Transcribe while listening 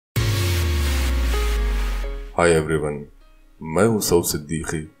Hi everyone, मैं हूं सऊद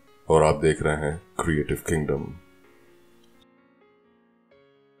सिद्दीकी और आप देख रहे हैं क्रिएटिव किंगडम।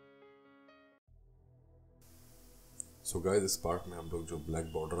 सो गाइस, इस पार्ट में हम लोग जो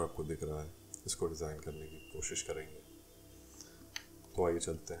ब्लैक बॉर्डर आपको दिख रहा है इसको डिज़ाइन करने की कोशिश करेंगे। तो आइए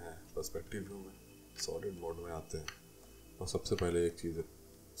चलते हैं पर्सपेक्टिव व्यू में, सॉलिड मोड में आते हैं और सबसे पहले एक चीज़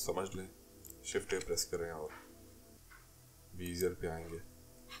समझ लें, शिफ्ट ए प्रेस करें और बीजर पे आएंगे।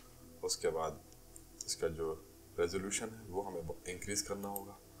 उसके बाद इसका जो रेजोल्यूशन है वो हमें इंक्रीज़ करना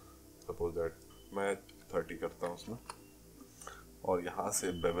होगा। सपोज दैट मैं 30 करता हूँ उसमें, और यहाँ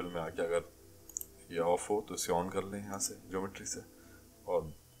से बेवल में आके अगर ये ऑफ हो तो इसे ऑन कर लें यहाँ से ज्योमेट्री से,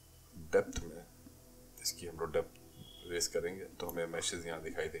 और डेप्थ में इसकी हम लोग डेप्थ रेस करेंगे तो हमें मैशेज यहाँ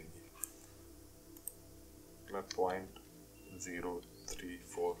दिखाई देंगी। मैं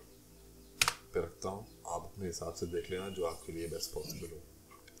 0.034 पे रखता हूँ, आप अपने हिसाब से देख लेना जो आपके लिए बेस्ट पॉसिबल हो।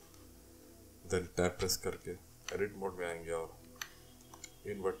 देन टैप प्रेस करके एडिट मोड में आएंगे और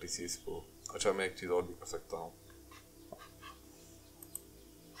इन वर्टिसेस को, अच्छा मैं एक चीज़ और भी कर सकता हूँ।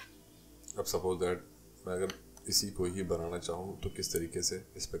 अब सपोज दैट मैं अगर इसी को ही बनाना चाहूँ तो किस तरीके से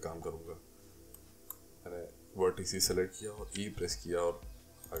इस पे काम करूँगा। मैंने वर्टिसेस सेलेक्ट किया और ई प्रेस किया और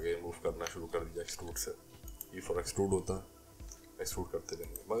आगे मूव करना शुरू कर दिया एक्सट्रूड से। ई फॉर एक्सट्रूड होता है, एक्सट्रूड करते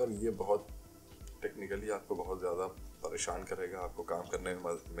रहेंगे। मगर ये बहुत टेक्निकली आपको बहुत ज़्यादा परेशान करेगा, आपको काम करने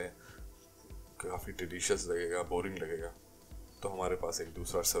में काफ़ी टिडिशियस लगेगा, बोरिंग लगेगा। तो हमारे पास एक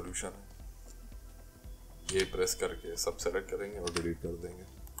दूसरा सोल्यूशन है, ये प्रेस करके सब सेलेक्ट करेंगे और डिलीट कर देंगे।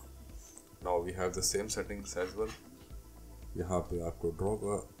 Now we have the same settings as well. यहाँ पे आपको ड्रॉ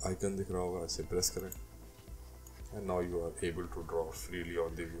का आइकन दिख रहा होगा, इसे प्रेस करें and now you are able to draw freely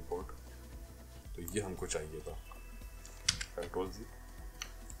on the view board. तो ये हमको चाहिए था। Control ji,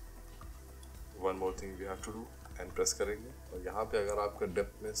 one more thing we have to do and press करेंगे। और यहाँ पे अगर आपका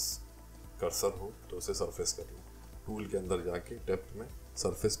डेप्थ में कर्सर हो तो उसे सरफेस कर लें। टूल के अंदर जाके डेप्थ में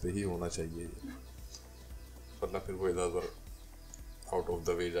सरफेस पे ही होना चाहिए ये, वरना फिर वो इधर उधर आउट ऑफ द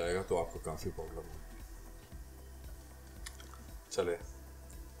वे जाएगा तो आपको काफ़ी प्रॉब्लम होगी। चले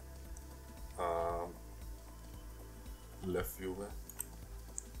लेफ्ट व्यू में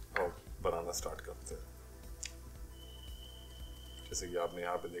और बनाना स्टार्ट करते हैं। जैसे कि आपने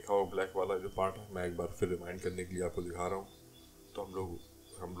यहाँ पे देखा हो ब्लैक वाला जो पार्ट है, मैं एक बार फिर रिमाइंड करने के लिए आपको दिखा रहा हूँ। तो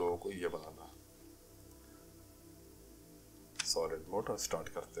हम लोगों को ये बनाना है। सॉलिड मोड और स्टार्ट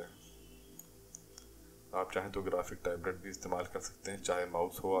करते हैं। आप चाहें तो ग्राफिक टैबलेट भी इस्तेमाल कर सकते हैं, चाहे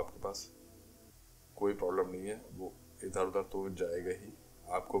माउस हो आपके पास, कोई प्रॉब्लम नहीं है, वो इधर उधर तो जाएगा ही।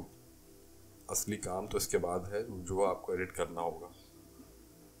 आपको असली काम तो इसके बाद है जो आपको एडिट करना होगा।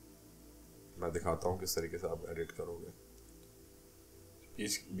 मैं दिखाता हूँ किस तरीके से आप एडिट करोगे।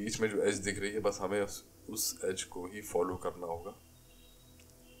 बीच में जो एज दिख रही है, बस हमें उस एज को ही फॉलो करना होगा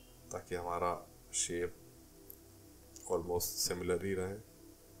ताकि हमारा शेप ऑलमोस्ट सिमिलर ही रहे।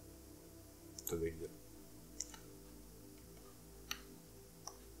 तो देखिए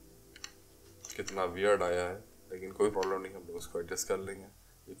कितना वियर्ड आया है, लेकिन कोई प्रॉब्लम नहीं, हम लोग उसको एडजस्ट कर लेंगे।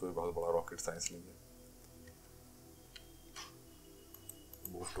 ये कोई बहुत बड़ा रॉकेट साइंस नहीं है।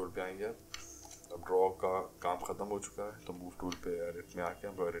 मूव टूल पे आएंगे। अब ड्रॉ का काम ख़त्म हो चुका है, तो मूव टूल पे एडिट में आके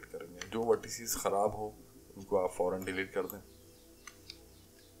हम लोग एडिट करेंगे। जो वर्टिसेस ख़राब हो उनको आप फ़ौरन डिलीट कर दें।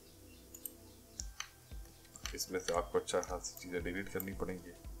 इसमें से आपको अच्छा खासी चीज़ें डिलीट करनी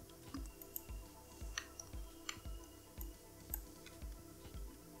पड़ेंगी।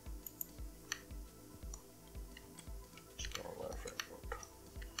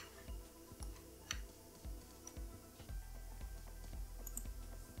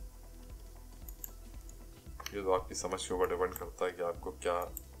 ये तो आपकी समझ के ऊपर डिपेंड करता है कि आपको क्या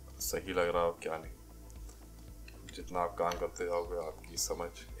सही लग रहा है और क्या नहीं। जितना आप काम करते जाओगे आपकी समझ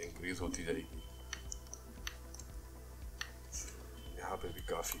इंक्रीज होती जाएगी। यहाँ पे भी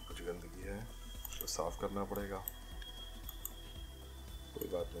काफ़ी कुछ गंदगी है तो साफ करना पड़ेगा। कोई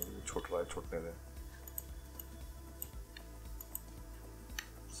बात नहीं, छूट रहा है, छूटने दें।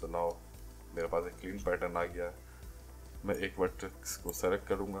 सो नाउ मेरे पास एक क्लीन पैटर्न आ गया है। मैं एक वर्टेक्स को सेलेक्ट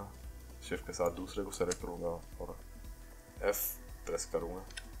करूँगा, शिफ्ट के साथ दूसरे को सेलेक्ट करूँगा और F प्रेस करूँगा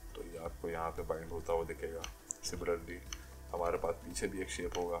तो ये आपको यहाँ पे बाइंड होता हुआ दिखेगा। सिमिलरली हमारे पास पीछे भी एक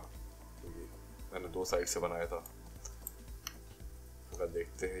शेप होगा, तो ये मैंने दो साइड से बनाया था। अगर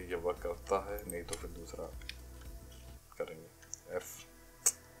देखते हैं ये वर्क करता है, नहीं तो फिर दूसरा करेंगे। F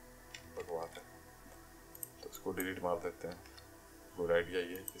बकवास है तो इसको डिलीट मार देते हैं। गुड आइडिया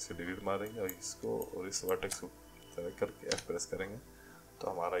ये, इसको डिलीट मारेंगे और इसको और इस वर्टेक्स को सेलेक्ट करके F प्रेस करेंगे तो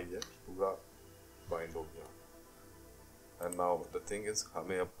हमारा ये पूरा बाइंड हो गया। And now the thing is,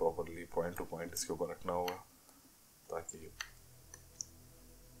 हमें अब प्रॉपरली पॉइंट टू पॉइंट इसके ऊपर रखना होगा ताकि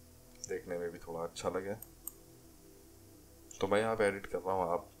देखने में भी थोड़ा अच्छा लगे। तो मैं यहाँ पे एडिट कर रहा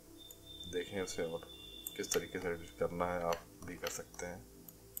हूँ, आप देखें उसे और किस तरीके से एडिट करना है आप भी कर सकते हैं।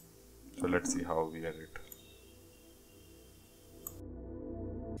 So let's see how we edit.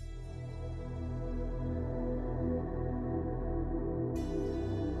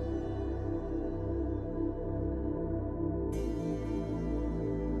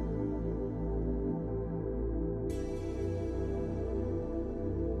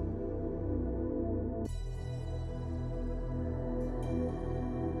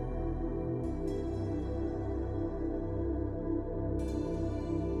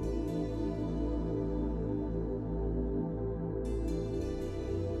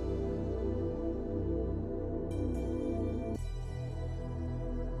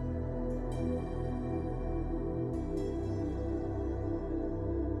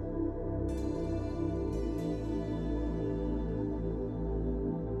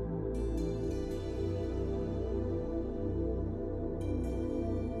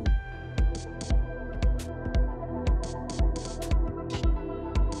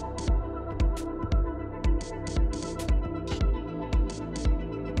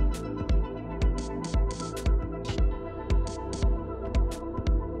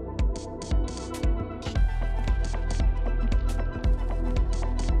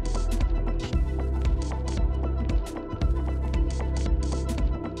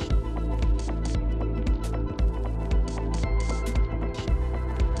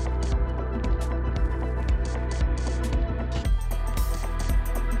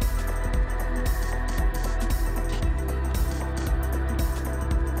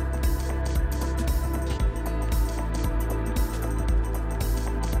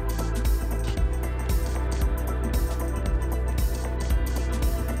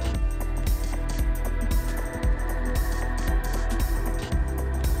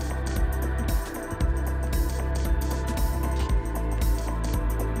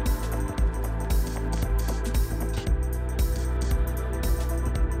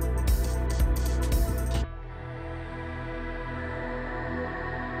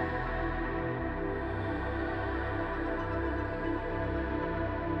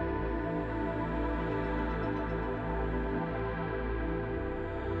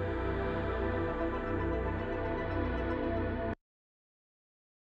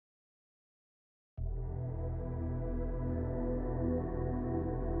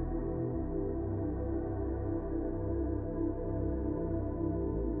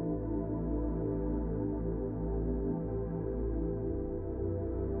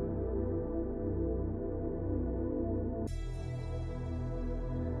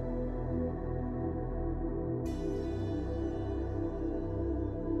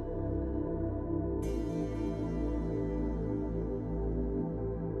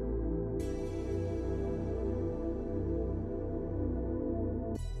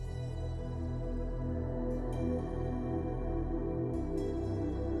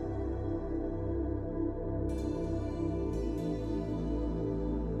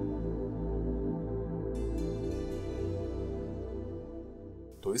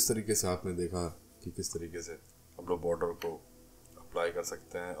 तो इस तरीके से आपने देखा कि किस तरीके से हम लोग बॉर्डर को अप्लाई कर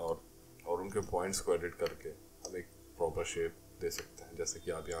सकते हैं और उनके पॉइंट्स को एडिट करके हम एक प्रॉपर शेप दे सकते हैं, जैसे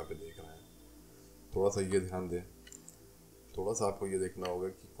कि आप यहाँ पे देख रहे हैं। थोड़ा सा ये ध्यान दें, थोड़ा सा आपको ये देखना होगा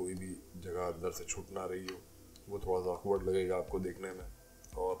कि कोई भी जगह अंदर से छूट ना रही हो, वो थोड़ा सा ऑकवर्ड लगेगा आपको देखने में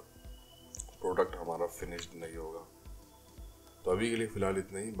और प्रोडक्ट हमारा फिनिश्ड नहीं होगा। तो अभी के लिए फ़िलहाल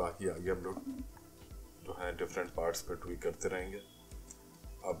इतना ही, बाकी आगे हम लोग जो है डिफरेंट पार्ट्स पे ट्वीक करते रहेंगे।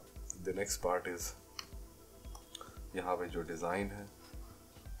 अब द नेक्स्ट पार्ट इज़ यहाँ पे जो डिज़ाइन है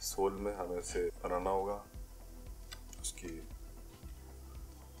सोल में हमें उसे बनाना होगा। उसकी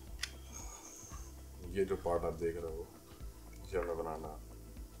ये जो पार्ट आप देख रहे हो ये हमें बनाना।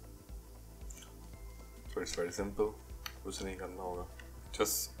 तो इट्स वेरी सिंपल, कुछ नहीं करना होगा,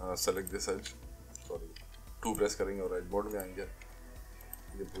 just select this as, sorry 2 press करेंगे और एज मोड में आएंगे।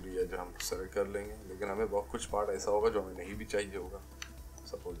 ये पूरी एज हम सेलेक्ट कर लेंगे, लेकिन हमें बहुत कुछ पार्ट ऐसा होगा जो हमें नहीं भी चाहिए होगा।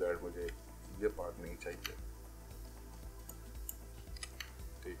 सपोज दैट मुझे ये पार्ट नहीं चाहिए,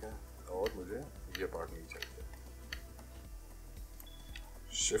 ठीक है, और मुझे ये पार्ट नहीं चाहिए।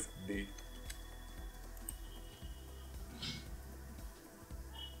 Shift D,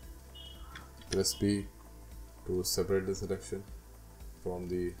 press P to separate the selection from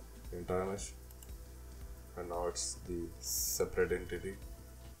the entire mesh, and now it's the separate entity.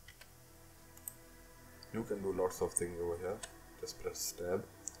 You can do lots of things over here. Just press tab,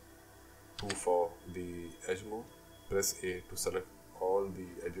 2 for the edge move, press A to select all the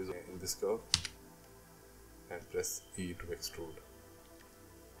edges in this curve, and press E to extrude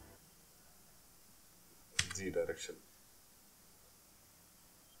Z direction.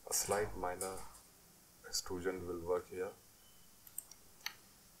 slight minor extrusion will work here.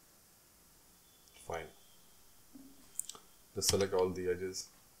 Fine. Just select all the edges,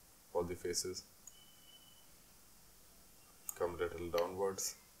 all the faces. Come little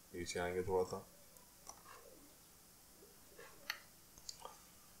downwards. नीचे आएंगे थोड़ा सा.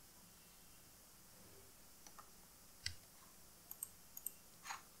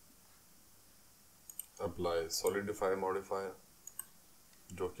 Apply solidify modifier,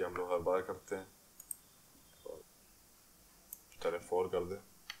 जो कि हम लोग हर बार करते हैं. चले 4 कर दे.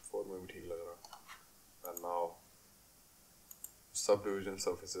 4 में भी ठीक लग रहा है. And now sub division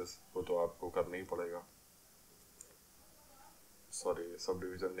surfaces को तो आपको करना ही पड़ेगा. सॉरी, सब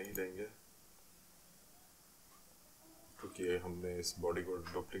डिविजन नहीं देंगे क्योंकि हमने इस बॉडी को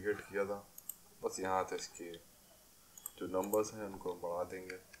डुप्लीकेट किया था. बस यहाँ तक इसके जो नंबर्स हैं उनको बढ़ा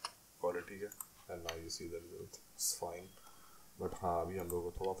देंगे क्वालिटी के. And now you see the result. It's fine. But हाँ, अभी हम लोग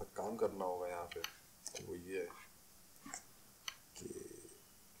को थोड़ा सा काम करना होगा यहाँ पे. वो ये है कि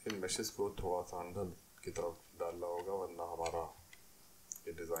इन मैशेस को थोड़ा सा अंदर की तरफ डालना होगा, वरना हमारा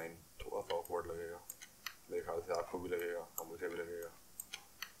ये डिज़ाइन थोड़ा सा ऑकवर्ड लगेगा. मेरे ख्याल से आपको भी लगेगा और मुझे भी लगेगा.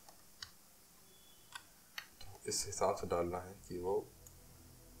 तो इस हिसाब से डालना है कि वो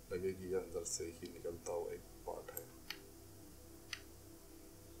लगे कि अंदर से ही निकलता हुआ एक पार्ट है.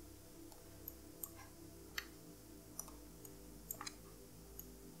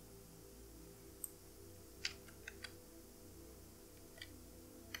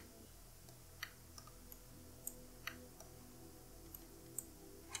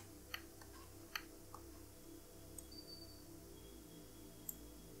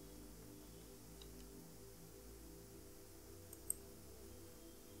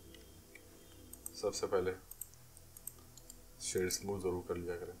 सबसे पहले शेड स्मूथ ज़रूर कर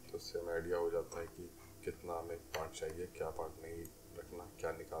लिया करें, तो उससे हमें आइडिया हो जाता है कि कितना हमें पार्ट चाहिए, क्या पार्ट नहीं रखना,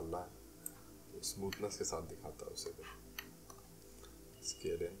 क्या निकालना है. तो स्मूथनेस के साथ दिखाता है उसे.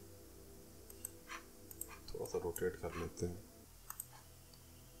 स्केल इन, थोड़ा सा रोटेट कर लेते हैं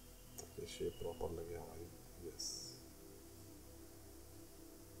ताकि शेप प्रॉपर लगे हमारी. यस.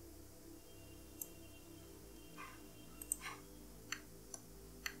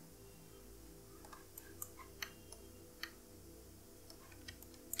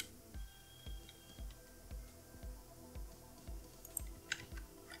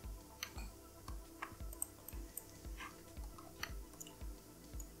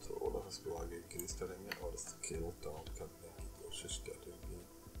 इसको आगे इंक्रीज करेंगे और स्केल डाउन करने की कोशिश करेंगे.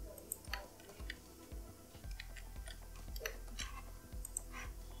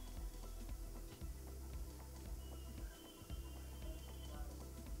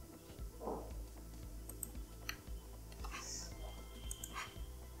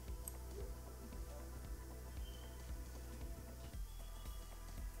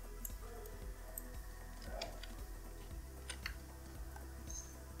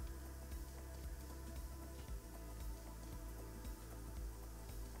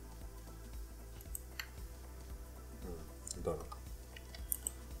 Done.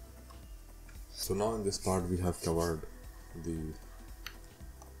 So now in this part we have covered the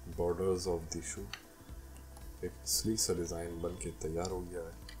borders of the shoe. एक स्लीक सा डिज़ाइन बन के तैयार हो गया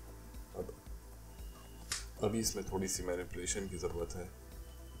है. अभी इसमें थोड़ी सी मैनिपुलेशन की ज़रूरत है.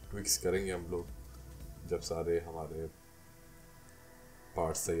 ट्विक्स करेंगे हम लोग. जब सारे हमारे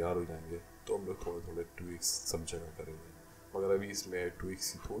पार्ट्स तैयार हो जाएंगे तो हम लोग थोड़े थोड़े ट्विक्स सब जगह करेंगे. मगर अभी इसमें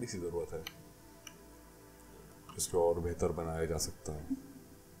ट्विक्स की थोड़ी सी ज़रूरत है, इसको और बेहतर बनाया जा सकता है.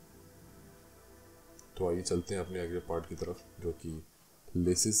 तो आइए चलते हैं अपने अगले पार्ट की तरफ, जो कि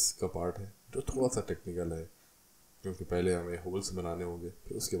लेसेस का पार्ट है, जो थोड़ा सा टेक्निकल है क्योंकि पहले हमें होल्स बनाने होंगे,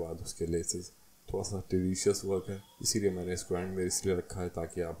 फिर उसके बाद उसके लेसेस. थोड़ा सा टेडिशियस वर्क है, इसीलिए मैंने इसको एंड में इसलिए रखा है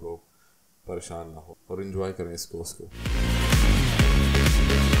ताकि आप लोग परेशान ना हो और इन्जॉय करें इस कोर्स को.